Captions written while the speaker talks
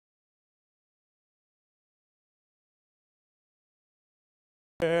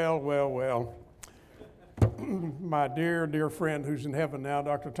Well. My dear friend who's in heaven now,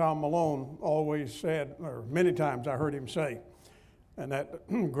 Dr. Tom Malone, always said, or many times I heard him say, and that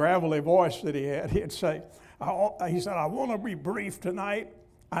gravelly voice that he had, he'd say, he said, I want to be brief tonight.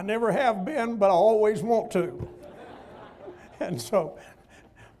 I never have been, but I always want to. And so,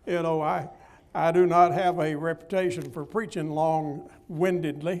 I do not have a reputation for preaching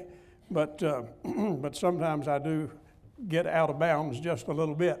long-windedly, but sometimes I do get out of bounds just a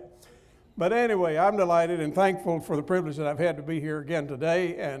little bit. But anyway, I'm delighted and thankful for the privilege that I've had to be here again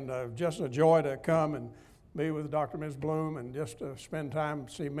today, and just a joy to come and be with Dr. and Ms. Bloom and just to spend time,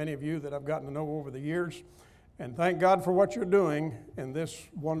 see many of you that I've gotten to know over the years. And thank God for what you're doing in this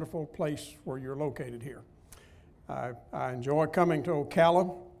wonderful place where you're located here. I enjoy coming to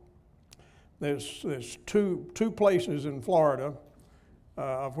Ocala. There's two places in Florida,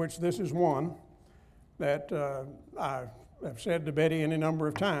 of which this is one, that I have said to Betty any number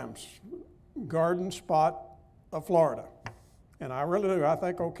of times, garden spot of Florida. And I really do. I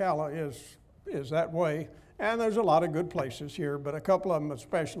think Ocala is that way. And there's a lot of good places here, but a couple of them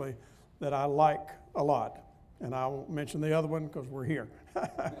especially that I like a lot. And I won't mention the other one because we're here.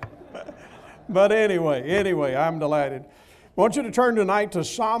 But anyway, I'm delighted. I want you to turn tonight to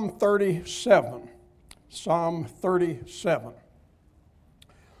Psalm 37. Psalm 37.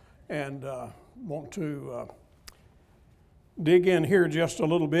 And want to dig in here just a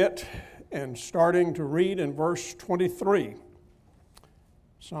little bit and starting to read in verse 23.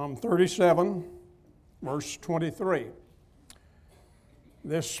 Psalm 37, verse 23.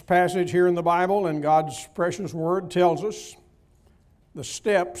 This passage here in the Bible and God's precious word tells us the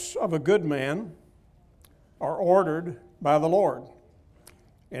steps of a good man are ordered by the Lord,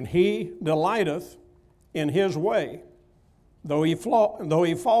 and he delighteth in his way. Though he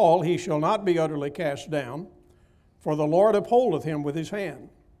fall, he shall not be utterly cast down, for the Lord upholdeth him with his hand.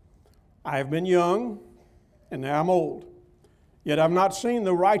 I have been young, and now I'm old, yet I've not seen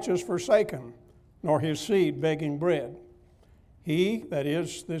the righteous forsaken, nor his seed begging bread. He, that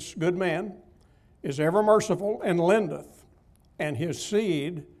is, this good man, is ever merciful and lendeth, and his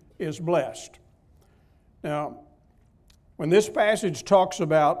seed is blessed. Now, when this passage talks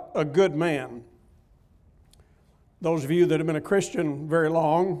about a good man, those of you that have been a Christian very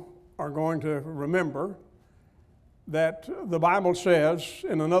long are going to remember that the Bible says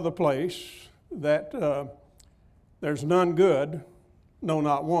in another place that there's none good, no,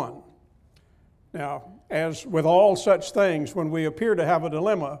 not one. Now, as with all such things, when we appear to have a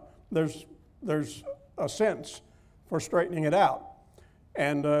dilemma, there's a sense for straightening it out.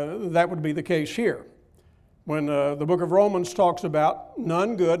 And that would be the case here. When the book of Romans talks about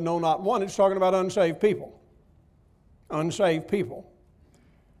none good, no, not one, it's talking about unsaved people. Unsaved people.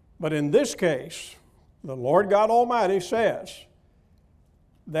 But in this case, the Lord God Almighty says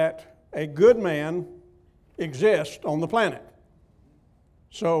that a good man exists on the planet.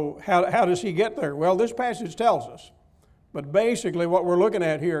 So how does he get there? Well, this passage tells us. But basically what we're looking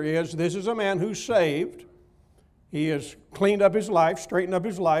at here is this is a man who's saved. He has cleaned up his life, straightened up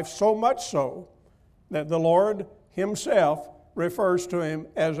his life, so much so that the Lord himself refers to him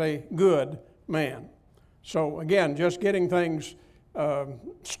as a good man. So again, just getting things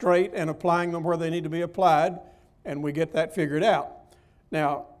straight and applying them where they need to be applied, and we get that figured out.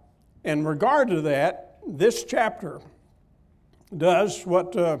 Now, in regard to that, this chapter does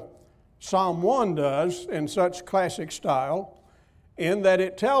what Psalm 1 does in such classic style, in that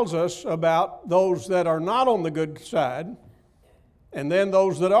it tells us about those that are not on the good side, and then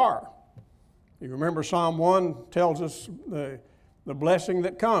those that are. You remember Psalm 1 tells us the blessing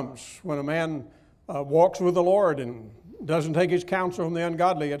that comes when a man walks with the Lord and doesn't take his counsel from the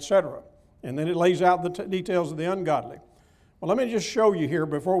ungodly, etc. And then it lays out the details of the ungodly. Well, let me just show you here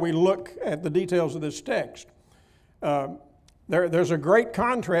before we look at the details of this text. There's a great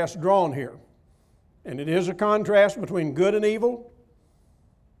contrast drawn here. And it is a contrast between good and evil,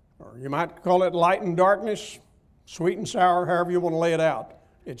 or you might call it light and darkness, sweet and sour, however you want to lay it out.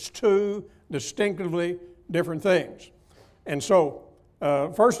 It's two distinctively different things. And so,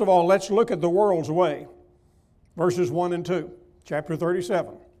 first of all, let's look at the world's way. Verses 1 and 2, chapter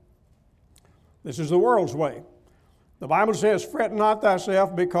 37. This is the world's way. The Bible says, fret not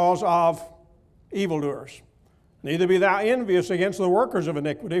thyself because of evildoers. Neither be thou envious against the workers of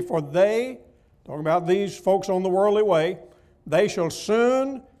iniquity, for they, talking about these folks on the worldly way, they shall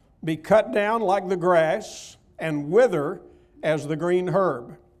soon be cut down like the grass and wither as the green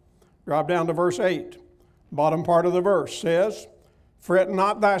herb. Drop down to verse 8. Bottom part of the verse says, fret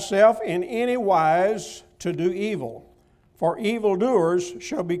not thyself in any wise to do evil, for evildoers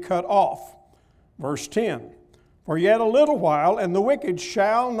shall be cut off. Verse 10, For yet a little while, and the wicked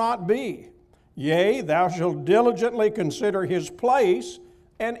shall not be. Yea, thou shalt diligently consider his place,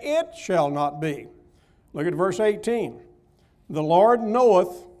 and it shall not be. Look at verse 18. The Lord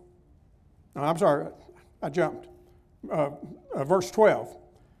knoweth, I'm sorry, I jumped. Verse 12.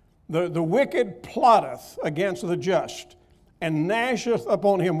 The wicked plotteth against the just, and gnasheth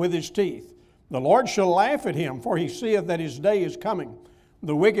upon him with his teeth. The Lord shall laugh at him, for he seeth that his day is coming.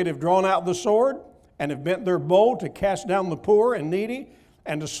 The wicked have drawn out the sword, and have bent their bow to cast down the poor and needy,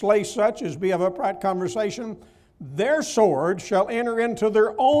 and to slay such as be of upright conversation. Their sword shall enter into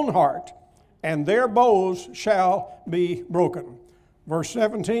their own heart, and their bows shall be broken. Verse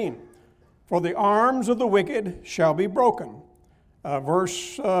 17, for the arms of the wicked shall be broken.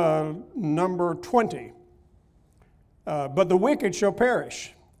 Verse number 20, but the wicked shall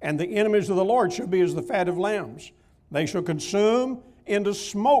perish, and the enemies of the Lord shall be as the fat of lambs. They shall consume, into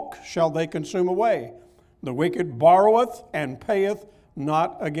smoke shall they consume away. The wicked borroweth and payeth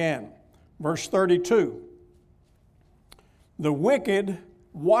not again. Verse 32, the wicked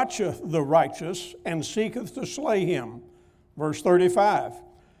watcheth the righteous and seeketh to slay him. Verse 35,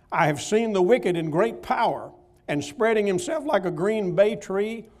 I have seen the wicked in great power, and spreading himself like a green bay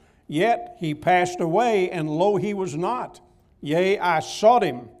tree, yet he passed away, and lo, he was not. Yea, I sought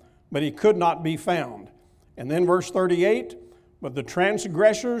him, but he could not be found. And then verse 38, but the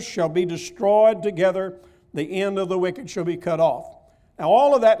transgressors shall be destroyed together, the end of the wicked shall be cut off. Now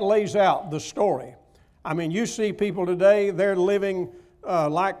all of that lays out the story. I mean, you see people today, they're living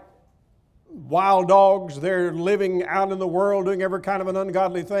like wild dogs. They're living out in the world doing every kind of an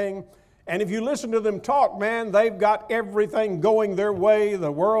ungodly thing. And if you listen to them talk, man, they've got everything going their way.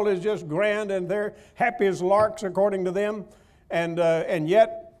 The world is just grand and they're happy as larks according to them. And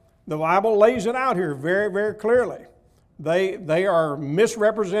yet the Bible lays it out here very, very clearly. They are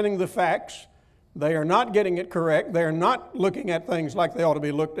misrepresenting the facts. They are not getting it correct. They are not looking at things like they ought to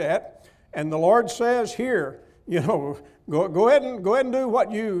be looked at. And the Lord says here, you know, go ahead and do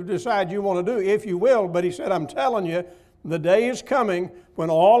what you decide you want to do, if you will. But He said, I'm telling you, the day is coming when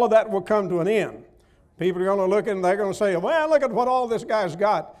all of that will come to an end. People are going to look and they're going to say, well, look at what all this guy's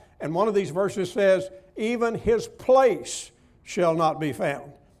got. And one of these verses says, even his place shall not be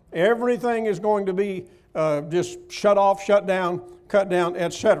found. Everything is going to be just shut off, shut down, cut down,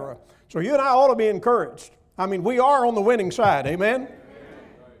 etc. So you and I ought to be encouraged. I mean, we are on the winning side, amen?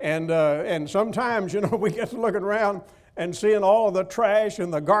 And sometimes, you know, we get to looking around and seeing all of the trash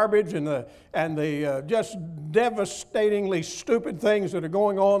and the garbage and the just devastatingly stupid things that are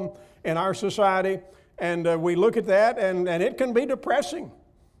going on in our society. And we look at that and it can be depressing.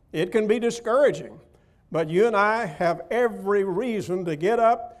 It can be discouraging. But you and I have every reason to get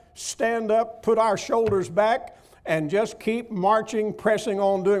up, stand up, put our shoulders back, and just keep marching, pressing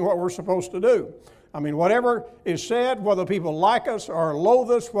on, doing what we're supposed to do. I mean, whatever is said, whether people like us or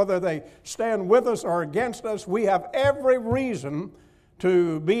loathe us, whether they stand with us or against us, we have every reason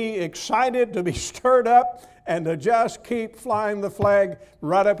to be excited, to be stirred up, and to just keep flying the flag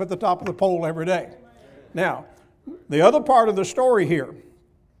right up at the top of the pole every day. Now, the other part of the story here,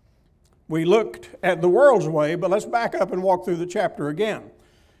 we looked at the world's way, but let's back up and walk through the chapter again.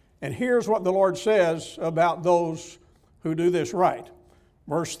 And here's what the Lord says about those who do this right.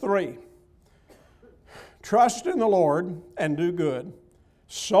 Verse 3. Trust in the Lord and do good,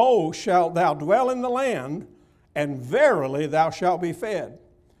 so shalt thou dwell in the land, and verily thou shalt be fed.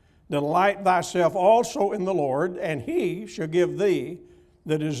 Delight thyself also in the Lord, and He shall give thee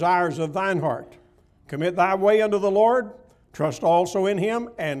the desires of thine heart. Commit thy way unto the Lord, trust also in Him,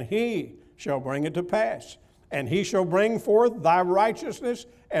 and He shall bring it to pass. And He shall bring forth thy righteousness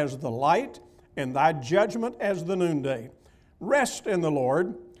as the light, and thy judgment as the noonday. Rest in the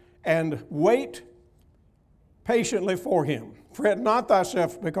Lord, and wait patiently for Him. Fret not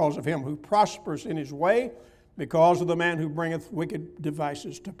thyself because of him who prospers in his way, because of the man who bringeth wicked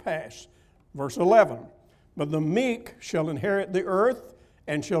devices to pass. Verse 11, but the meek shall inherit the earth,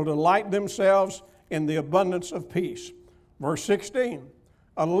 and shall delight themselves in the abundance of peace. Verse 16,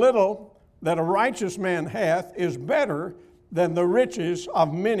 a little that a righteous man hath is better than the riches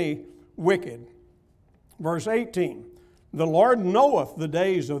of many wicked. Verse 18, the Lord knoweth the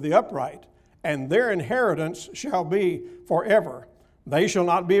days of the upright, and their inheritance shall be forever. They shall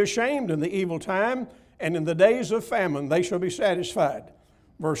not be ashamed in the evil time, and in the days of famine they shall be satisfied.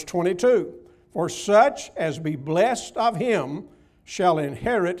 Verse 22, for such as be blessed of Him shall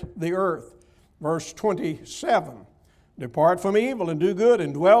inherit the earth. Verse 27, depart from evil and do good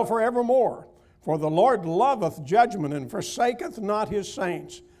and dwell forevermore. For the Lord loveth judgment and forsaketh not His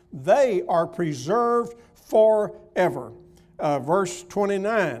saints. They are preserved forever. Verse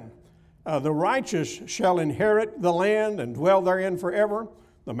 29, The righteous shall inherit the land and dwell therein forever.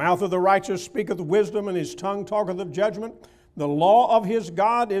 The mouth of the righteous speaketh wisdom, and his tongue talketh of judgment. The law of his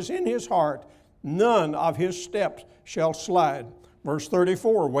God is in his heart. None of his steps shall slide. Verse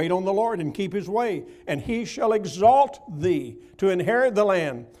 34, wait on the Lord and keep his way, and he shall exalt thee to inherit the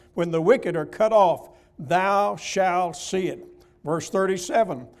land. When the wicked are cut off, thou shalt see it. Verse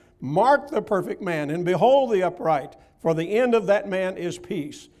 37, mark the perfect man, and behold the upright, for the end of that man is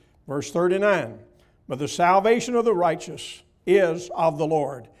peace. Verse 39, but the salvation of the righteous is of the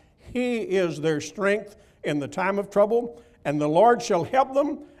Lord. He is their strength in the time of trouble, and the Lord shall help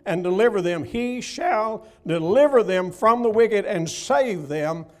them and deliver them. He shall deliver them from the wicked and save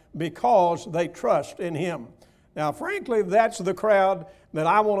them because they trust in him. Now, frankly, that's the crowd that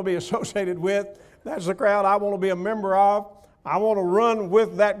I want to be associated with. That's the crowd I want to be a member of. I want to run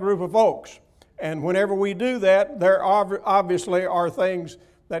with that group of folks. And whenever we do that, there obviously are things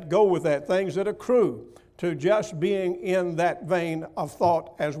that go with that, things that accrue to just being in that vein of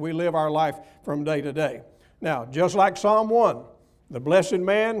thought as we live our life from day to day. Now, just like Psalm 1, the blessed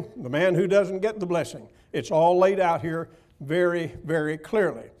man, the man who doesn't get the blessing, it's all laid out here very, very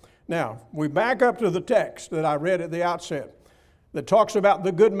clearly. Now, we back up to the text that I read at the outset that talks about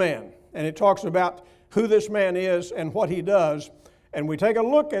the good man, and it talks about who this man is and what he does. And we take a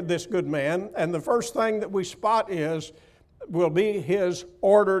look at this good man, and the first thing that we spot will be his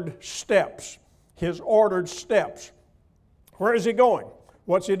ordered steps. His ordered steps. Where is he going?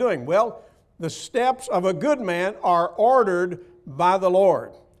 What's he doing? Well, the steps of a good man are ordered by the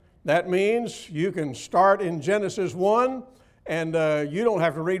Lord. That means you can start in Genesis 1, and you don't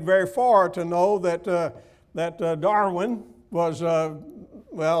have to read very far to know that Darwin was,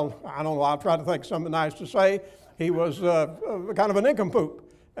 well, I don't know, I'll try to think of something nice to say. He was kind of a nincompoop,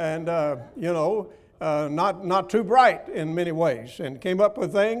 and, not too bright in many ways, and came up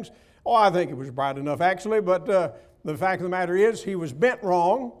with things. Oh, I think he was bright enough, actually, but the fact of the matter is he was bent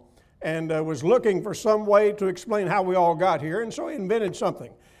wrong and was looking for some way to explain how we all got here, and so he invented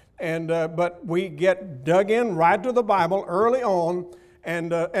something. But we get dug in right to the Bible early on, and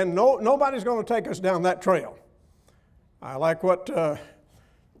nobody's going to take us down that trail. I like what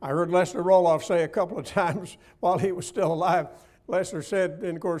I heard Lester Roloff say a couple of times while he was still alive. Lester said,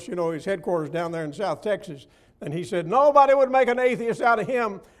 and of course, his headquarters down there in South Texas, and he said, nobody would make an atheist out of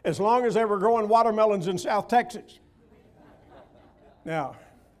him as long as they were growing watermelons in South Texas. Now,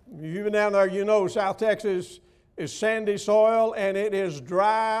 you've been down there, South Texas is sandy soil and it is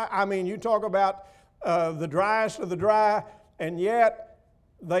dry. I mean, you talk about the driest of the dry, and yet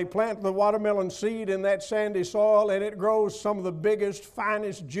they plant the watermelon seed in that sandy soil and it grows some of the biggest,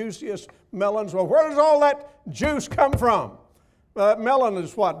 finest, juiciest melons. Well, where does all that juice come from? Melon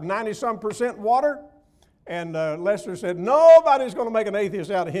is what, 90-some% water? And Lester said, nobody's going to make an atheist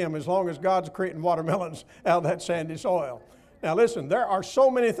out of him as long as God's creating watermelons out of that sandy soil. Now listen, there are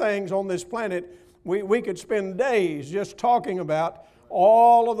so many things on this planet, we could spend days just talking about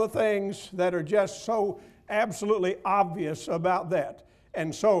all of the things that are just so absolutely obvious about that.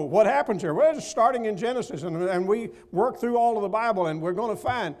 And so what happens here? Well, it's starting in Genesis, and we work through all of the Bible, and we're going to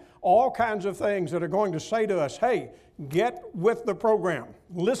find all kinds of things that are going to say to us, hey, get with the program.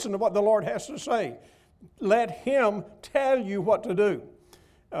 Listen to what the Lord has to say. Let him tell you what to do.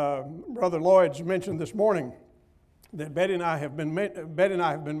 Brother Lloyd's mentioned this morning that Betty and I have been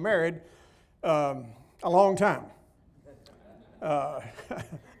married a long time.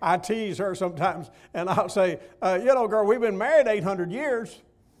 I tease her sometimes, and I'll say, girl, we've been married 800 years.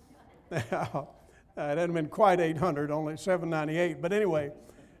 It hasn't been quite 800, only 798. But anyway,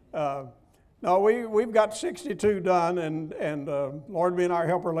 no, we've got 62 done, and Lord being our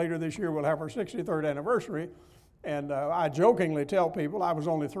helper, later this year we'll have our 63rd anniversary. And I jokingly tell people I was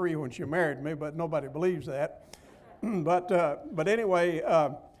only 3 when she married me, but nobody believes that. But anyway,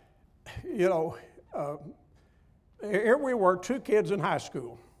 here we were, 2 kids in high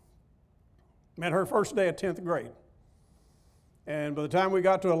school. Met her first day of 10th grade. And by the time we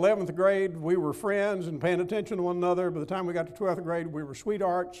got to 11th grade, we were friends and paying attention to one another. By the time we got to 12th grade, we were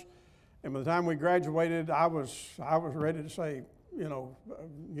sweethearts. And by the time we graduated, I was ready to say,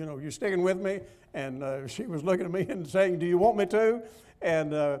 you sticking with me? And she was looking at me and saying, do you want me to?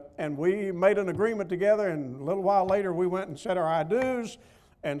 And we made an agreement together, and a little while later, we went and said our I do's.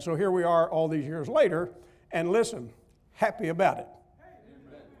 And so here we are all these years later. And listen, happy about it.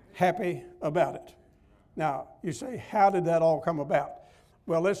 Amen. Happy about it. Now, you say, how did that all come about?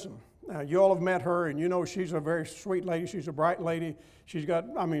 Well, listen, now you all have met her, and she's a very sweet lady. She's a bright lady. She's got,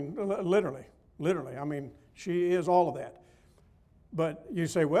 literally, she is all of that. But you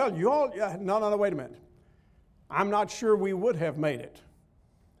say, well, no, wait a minute. I'm not sure we would have made it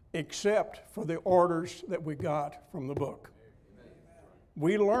except for the orders that we got from the book.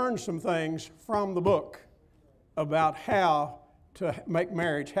 We learned some things from the book about how to make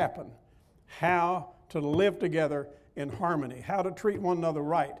marriage happen, how to live together in harmony, how to treat one another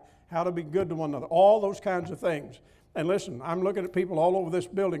right, how to be good to one another, all those kinds of things. And listen, I'm looking at people all over this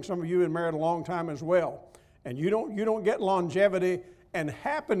building. Some of you have been married a long time as well. And you don't get longevity and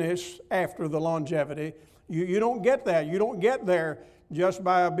happiness after the longevity. You don't get that. You don't get there just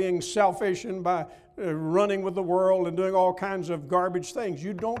by being selfish and by running with the world and doing all kinds of garbage things.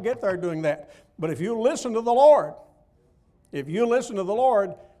 You don't get there doing that. But if you listen to the Lord,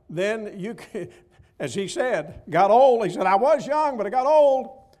 then you can, as he said, got old. He said, I was young, but I got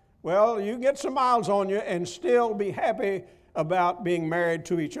old. Well, you get some miles on you and still be happy about being married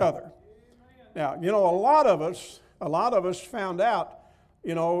to each other. Now, a lot of us found out,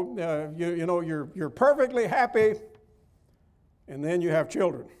 you're perfectly happy, and then you have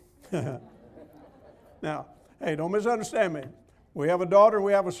children. Now, hey, don't misunderstand me. We have a daughter and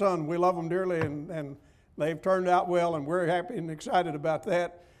we have a son. We love them dearly, and they've turned out well, and we're happy and excited about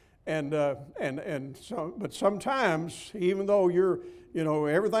that. But sometimes, even though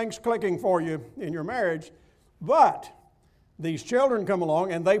everything's clicking for you in your marriage, but these children come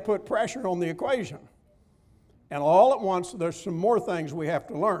along and they put pressure on the equation. And all at once, there's some more things we have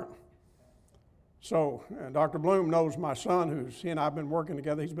to learn. So, Dr. Bloom knows my son, he and I have been working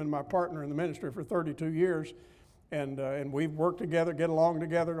together. He's been my partner in the ministry for 32 years. And we've worked together, get along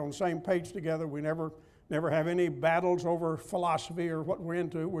together, on the same page together. We never have any battles over philosophy or what we're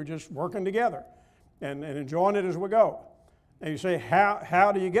into. We're just working together and enjoying it as we go. And you say,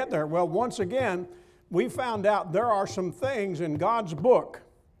 how do you get there? Well, once again, we found out there are some things in God's book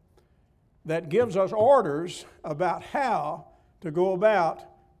that gives us orders about how to go about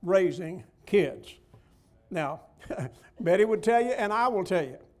raising kids. Now, Betty would tell you, and I will tell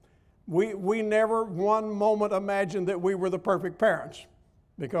you, we never one moment imagined that we were the perfect parents,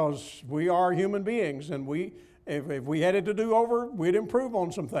 because we are human beings, and if we had it to do over, we'd improve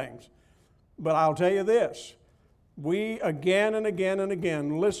on some things. But I'll tell you this, we again and again and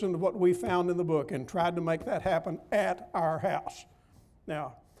again listened to what we found in the book and tried to make that happen at our house.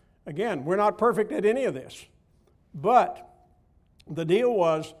 Now, again, we're not perfect at any of this, but the deal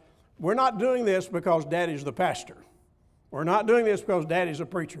was, we're not doing this because Daddy's the pastor. We're not doing this because Daddy's a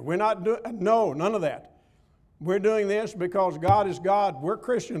preacher. No, none of that. We're doing this because God is God. We're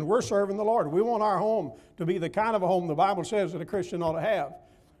Christians. We're serving the Lord. We want our home to be the kind of a home the Bible says that a Christian ought to have.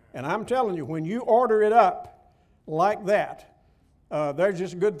 And I'm telling you, when you order it up like that, there's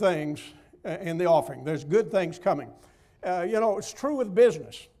just good things in the offering. There's good things coming. It's true with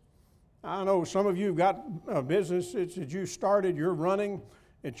business. I know some of you have got a business that you started, you're running.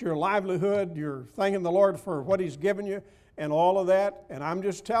 It's your livelihood. You're thanking the Lord for what He's given you and all of that. And I'm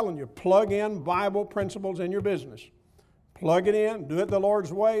just telling you, plug in Bible principles in your business. Plug it in. Do it the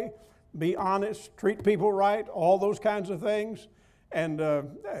Lord's way. Be honest. Treat people right. All those kinds of things. And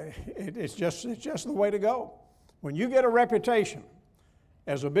it's just the way to go. When you get a reputation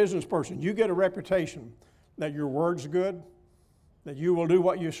as a business person, you get a reputation that your word's good, that you will do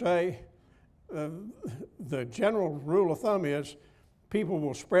what you say. The general rule of thumb is, people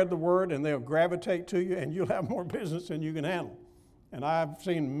will spread the word and they'll gravitate to you, and you'll have more business than you can handle. And I've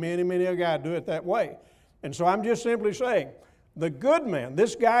seen many a guy do it that way. And so I'm just simply saying, the good man,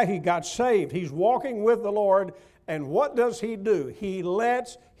 this guy, he got saved. He's walking with the Lord, and what does he do? He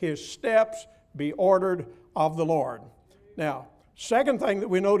lets his steps be ordered of the Lord. Now, second thing that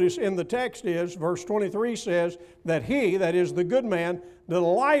we notice in the text is, verse 23 says, that he, that is the good man,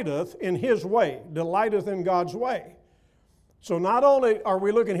 delighteth in his way, delighteth in God's way. So not only are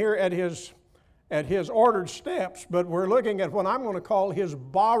we looking here at his ordered steps, but we're looking at what I'm going to call his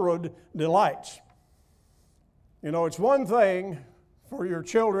borrowed delights. It's one thing for your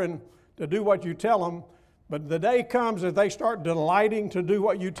children to do what you tell them, but the day comes that they start delighting to do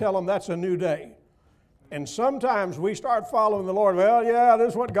what you tell them. That's a new day. And sometimes we start following the Lord. Well, yeah, this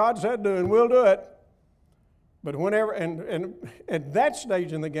is what God said do, and we'll do it. But whenever, and at that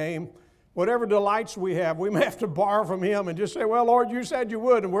stage in the game, whatever delights we have, we may have to borrow from Him and just say, well, Lord, you said you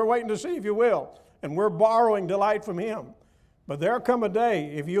would, and we're waiting to see if you will. And we're borrowing delight from Him. But there'll come a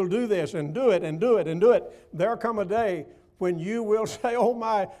day, if you'll do this and do it and do it and do it, there'll come a day when you will say, oh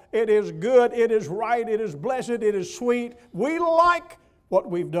my, it is good, it is right, it is blessed, it is sweet. We like what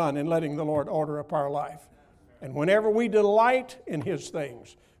we've done in letting the Lord order up our life. And whenever we delight in His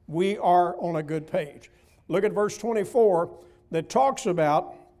things, we are on a good page. Look at verse 24 that talks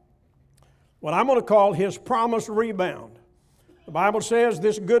about what I'm going to call his promised rebound. The Bible says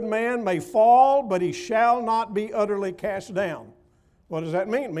this good man may fall, but he shall not be utterly cast down. What does that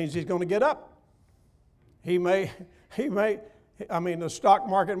mean? It means he's going to get up. The stock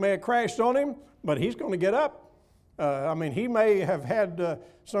market may have crashed on him, but he's going to get up. He may have had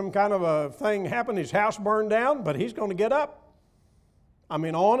some kind of a thing happen, his house burned down, but he's going to get up. On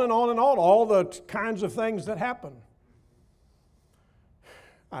and on and on, all the kinds of things that happen.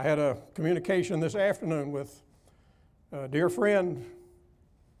 I had a communication this afternoon with a dear friend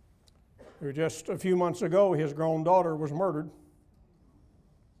who just a few months ago, his grown daughter was murdered.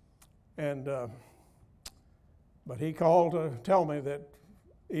 But he called to tell me that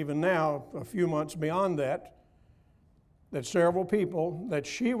even now, a few months beyond that several people that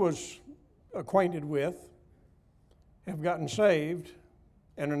she was acquainted with have gotten saved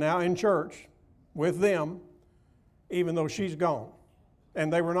and are now in church with them, even though she's gone.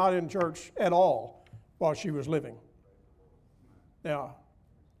 And they were not in church at all while she was living. Now,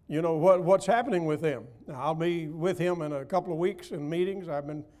 you know what's happening with them. Now, I'll be with him in a couple of weeks in meetings. I've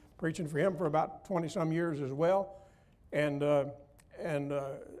been preaching for him for about 20-some years as well. I've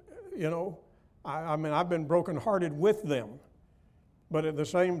been brokenhearted with them. But at the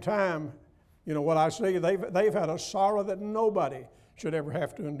same time, you know what I say, they've had a sorrow that nobody should ever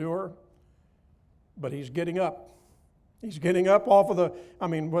have to endure. But he's getting up. He's getting up off of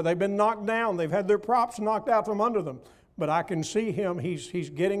where they've been knocked down. They've had their props knocked out from under them. But I can see him, he's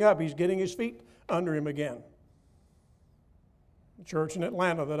getting up. He's getting his feet under him again. The church in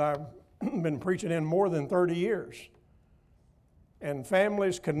Atlanta that I've been preaching in more than 30 years. And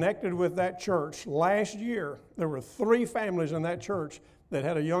families connected with that church. Last year, there were 3 families in that church that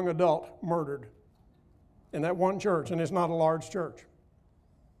had a young adult murdered in that one church, and it's not a large church.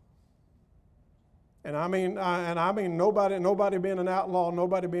 And I mean nobody being an outlaw,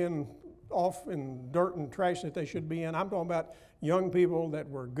 nobody being off in dirt and trash that they should be in. I'm talking about young people that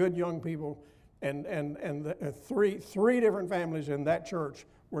were good young people, and three different families in that church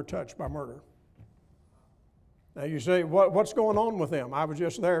were touched by murder. Now you say, what's going on with them? I was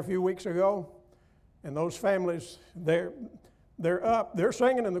just there a few weeks ago, and those families, they're up, they're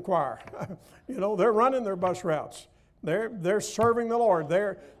singing in the choir. They're running their bus routes. They're serving the Lord.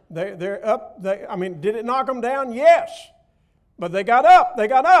 They're up. Did it knock them down? Yes. But they got up. They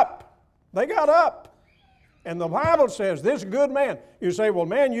got up. They got up. And the Bible says, this good man. You say, well,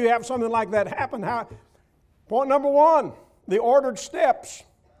 man, you have something like that happen. How? Point number 1, the ordered steps.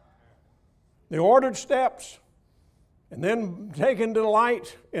 The ordered steps. And then taking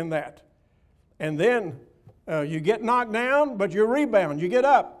delight in that. And then you get knocked down, but you rebound. You get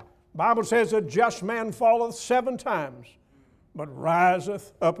up. The Bible says, a just man falleth 7 times, but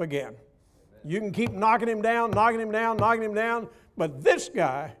riseth up again. You can keep knocking him down, but this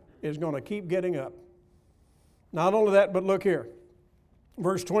guy is going to keep getting up. Not only that, but look here.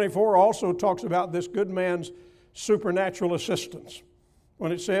 Verse 24 also talks about this good man's supernatural assistance.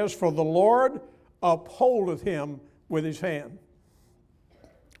 When it says, for the Lord upholdeth him with his hand.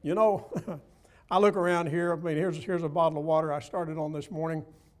 I look around here. Here's a bottle of water I started on this morning.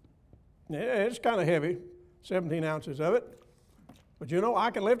 It's kind of heavy, 17 ounces of it. But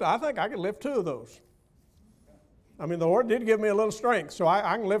I think I can lift 2 of those. The Lord did give me a little strength, so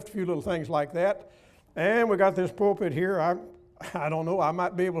I can lift a few little things like that. And we got this pulpit here. I don't know, I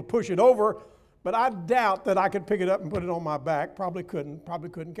might be able to push it over, but I doubt that I could pick it up and put it on my back. Probably couldn't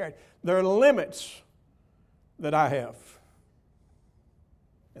carry it. There are limits that I have.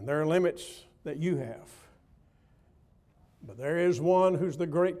 And there are limits that you have. But there is one who's the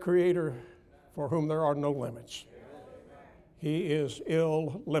great creator for whom there are no limits. He is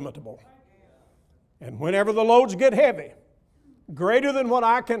illimitable. And whenever the loads get heavy, greater than what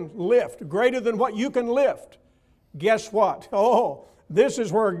I can lift, greater than what you can lift, guess what? This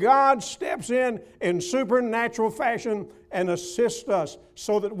is where God steps in supernatural fashion and assists us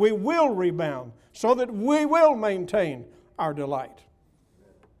so that we will rebound, so that we will maintain our delight.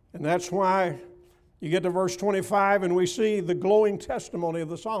 And that's why you get to verse 25 and we see the glowing testimony of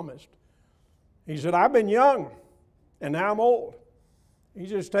the psalmist. He said, I've been young and now I'm old. He's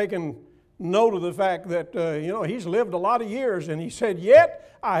just taking note of the fact that, he's lived a lot of years, and he said,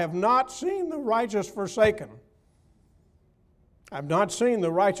 yet I have not seen the righteous forsaken. I've not seen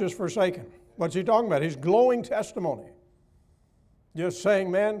the righteous forsaken. What's he talking about? His glowing testimony. Just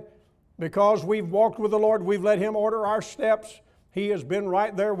saying, man, because we've walked with the Lord, we've let him order our steps. He has been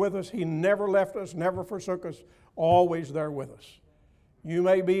right there with us. He never left us, never forsook us, always there with us. You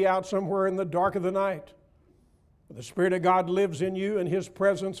may be out somewhere in the dark of the night, but the Spirit of God lives in you, and his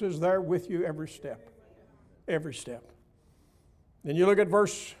presence is there with you every step. Every step. Then you look at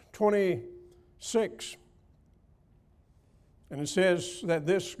verse 26, and it says that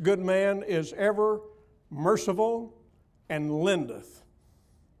this good man is ever merciful and lendeth.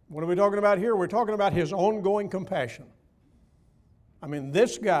 What are we talking about here? We're talking about his ongoing compassion. I mean,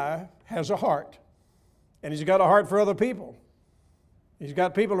 this guy has a heart, and he's got a heart for other people. He's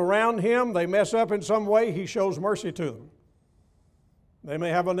got people around him. They mess up in some way. He shows mercy to them. They may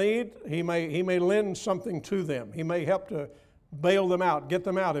have a need. He may lend something to them. He may help to bail them out, get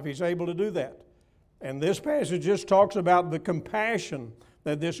them out if he's able to do that. And this passage just talks about the compassion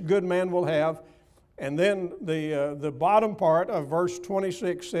that this good man will have. And then the bottom part of verse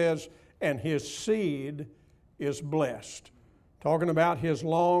 26 says, and his seed is blessed. Talking about his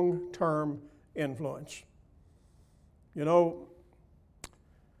long-term influence. You know,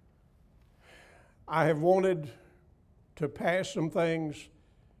 I have wanted to pass some things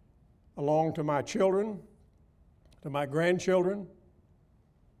along to my children, to my grandchildren.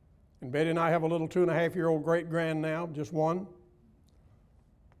 And Betty and I have a little 2.5-year-old great-grand now, just one.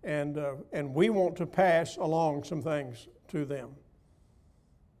 And we want to pass along some things to them.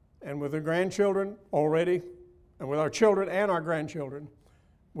 And with the grandchildren already, and with our children and our grandchildren,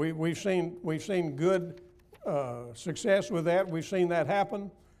 we've seen good success with that. We've seen that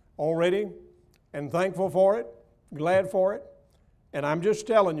happen already, and thankful for it, glad for it. And I'm just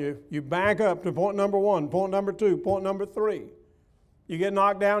telling you, you back up to point number 1, point number 2, point number 3. You get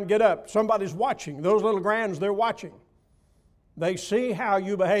knocked down, get up. Somebody's watching. Those little grands, they're watching. They see how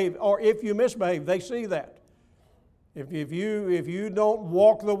you behave, or if you misbehave, they see that. If you don't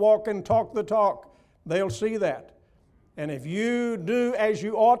walk the walk and talk the talk, they'll see that. And if you do as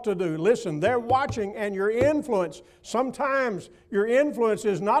you ought to do, listen, they're watching, and your influence, sometimes your influence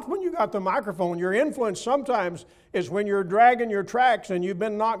is not when you got the microphone. Your influence sometimes is when you're dragging your tracks and you've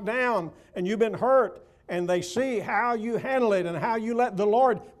been knocked down and you've been hurt, and they see how you handle it and how you let the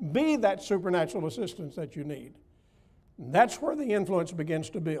Lord be that supernatural assistance that you need. That's where the influence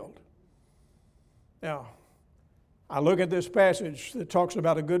begins to build. Now, I look at this passage that talks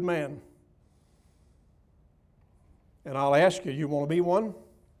about a good man, and I'll ask you, you want to be one?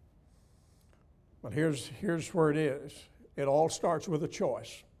 But here's where it is. It all starts with a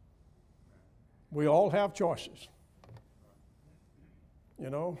choice. We all have choices.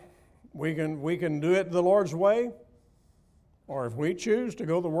 You know, we can do it the Lord's way, or if we choose to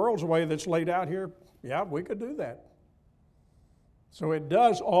go the world's way that's laid out here, yeah, we could do that. So it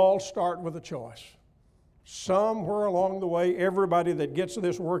does all start with a choice. Somewhere along the way, everybody that gets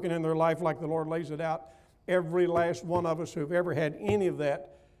this working in their life like the Lord lays it out, every last one of us who've ever had any of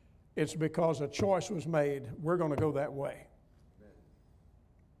that, it's because a choice was made. We're going to go that way.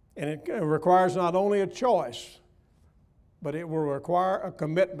 And it requires not only a choice, but it will require a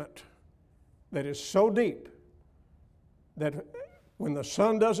commitment that is so deep that when the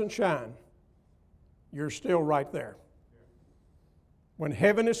sun doesn't shine, you're still right there. When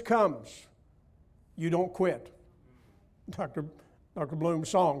heaviness comes, you don't quit. Dr. Bloom's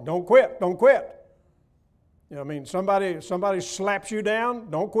song, don't quit, don't quit. You know, I mean, somebody slaps you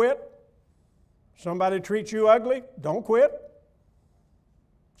down, don't quit. Somebody treats you ugly, don't quit.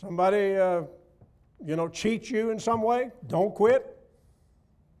 Somebody, cheats you in some way, don't quit.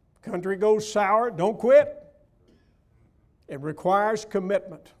 Country goes sour, don't quit. It requires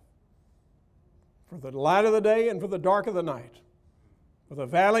commitment for the light of the day and for the dark of the night, for the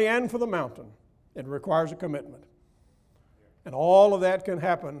valley and for the mountain. It requires a commitment. And all of that can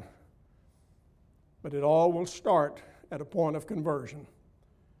happen, but it all will start at a point of conversion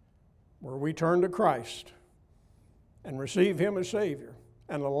where we turn to Christ and receive Him as Savior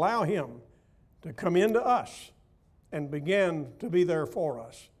and allow Him to come into us and begin to be there for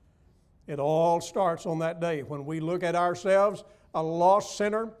us. It all starts on that day when we look at ourselves, a lost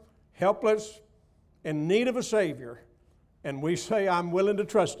sinner, helpless, in need of a Savior, and we say, I'm willing to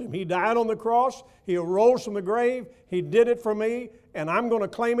trust Him. He died on the cross. He arose from the grave. He did it for me, and I'm going to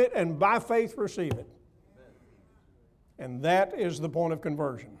claim it and by faith receive it. And that is the point of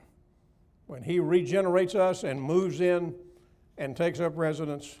conversion. When He regenerates us and moves in and takes up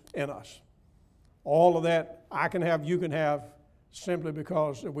residence in us. All of that I can have, you can have, simply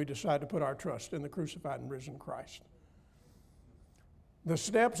because we decide to put our trust in the crucified and risen Christ. The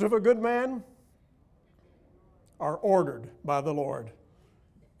steps of a good man are ordered by the Lord,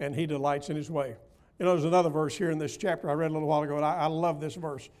 and He delights in His way. You know, there's another verse here in this chapter I read a little while ago, and I love this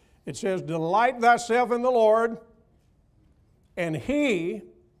verse. It says, delight thyself in the Lord, and He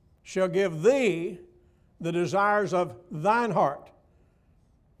shall give thee the desires of thine heart.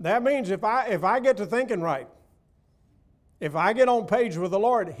 That means if I get to thinking right, if I get on page with the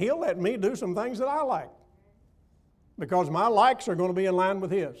Lord, He'll let me do some things that I like, because my likes are going to be in line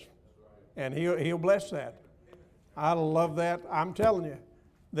with His, and He'll bless that. I love that. I'm telling you,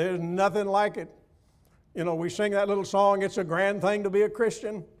 there's nothing like it. You know, we sing that little song, it's a grand thing to be a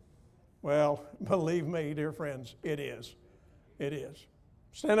Christian. Well, believe me, dear friends, it is. It is.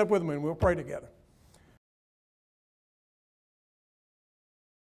 Stand up with me and we'll pray together.